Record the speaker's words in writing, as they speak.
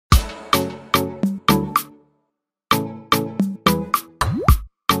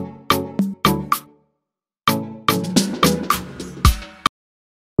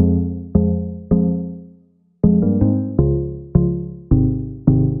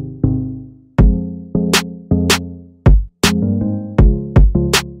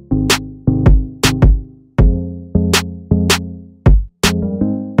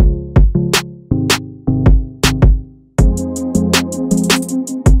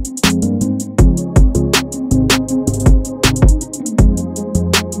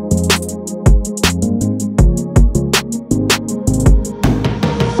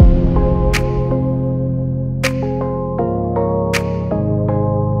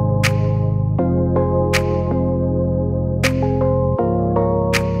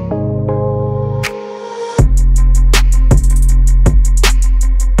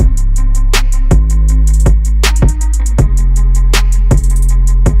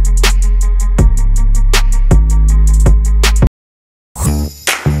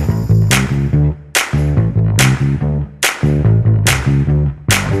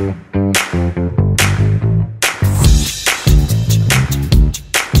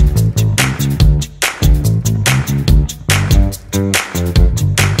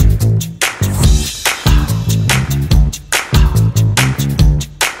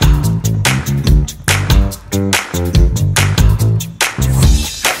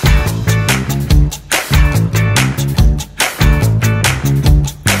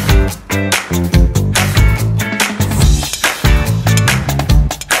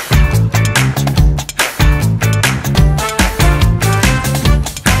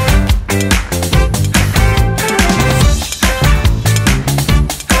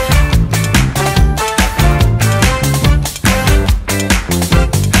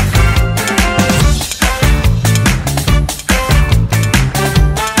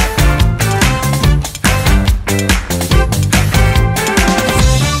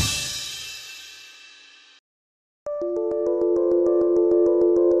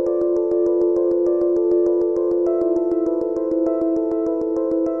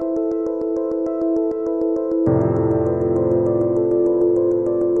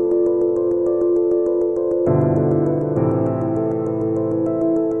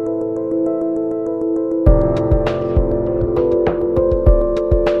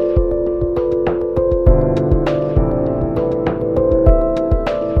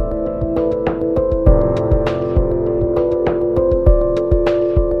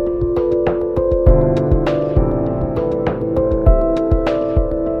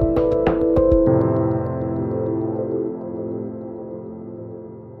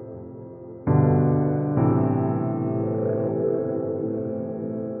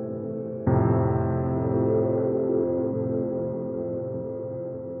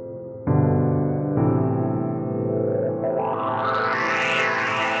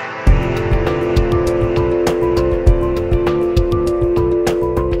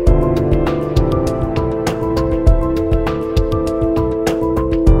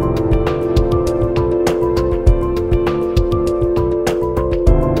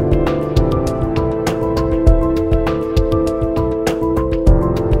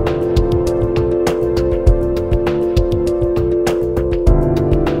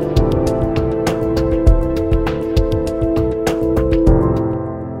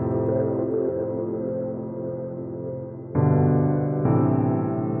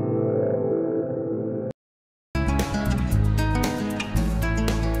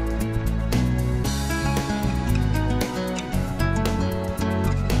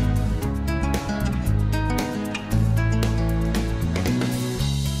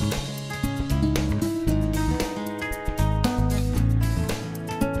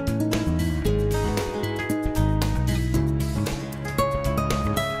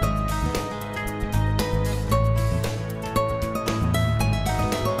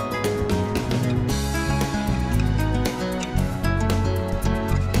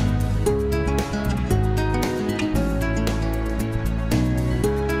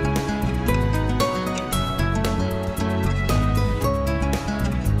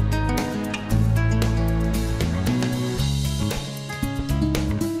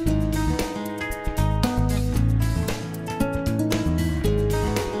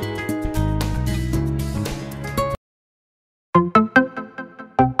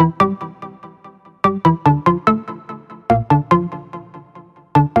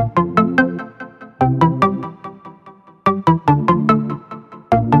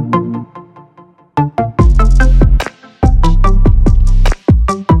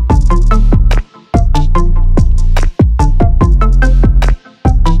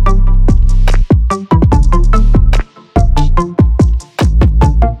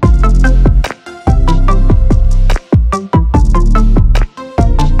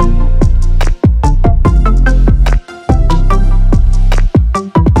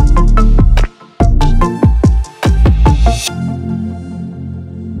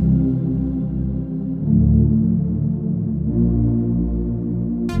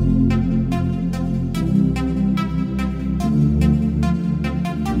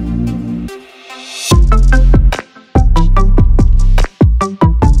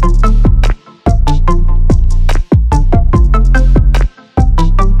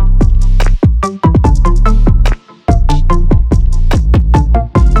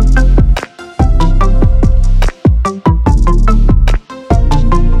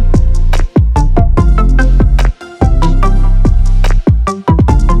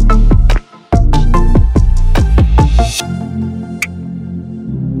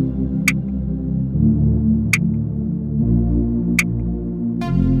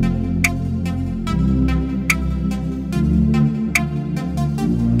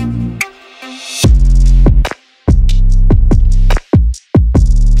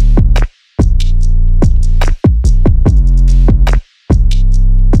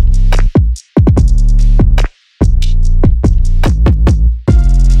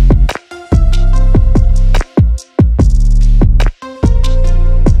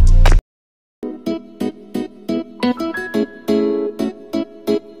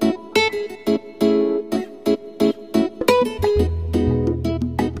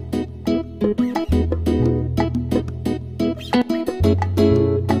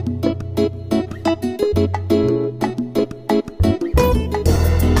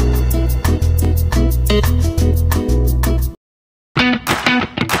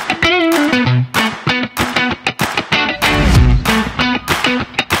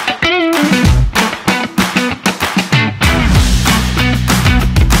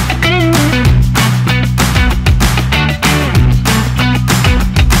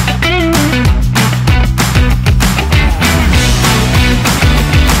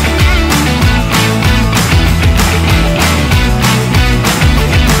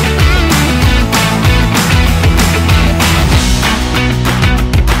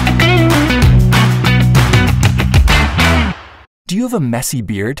have a messy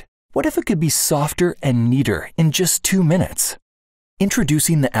beard? What if it could be softer and neater in just 2 minutes?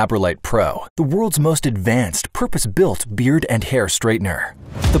 Introducing the Aberlite Pro, the world's most advanced, purpose-built beard and hair straightener.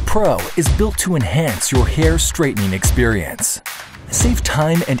 The Pro is built to enhance your hair straightening experience. Save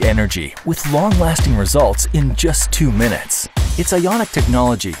time and energy with long-lasting results in just 2 minutes. Its ionic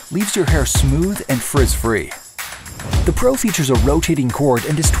technology leaves your hair smooth and frizz-free. The Pro features a rotating cord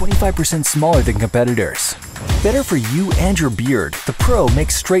and is 25% smaller than competitors. Better for you and your beard, the Pro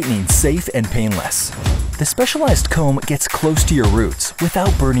makes straightening safe and painless. The specialized comb gets close to your roots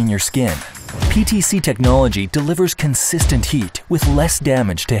without burning your skin. PTC technology delivers consistent heat with less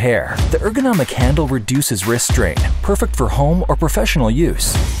damage to hair. The ergonomic handle reduces wrist strain, perfect for home or professional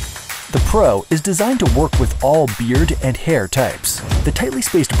use. The Pro is designed to work with all beard and hair types. The tightly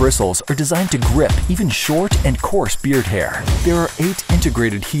spaced bristles are designed to grip even short and coarse beard hair. There are 8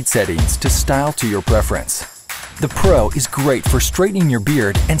 integrated heat settings to style to your preference. The Pro is great for straightening your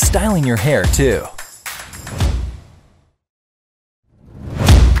beard and styling your hair too.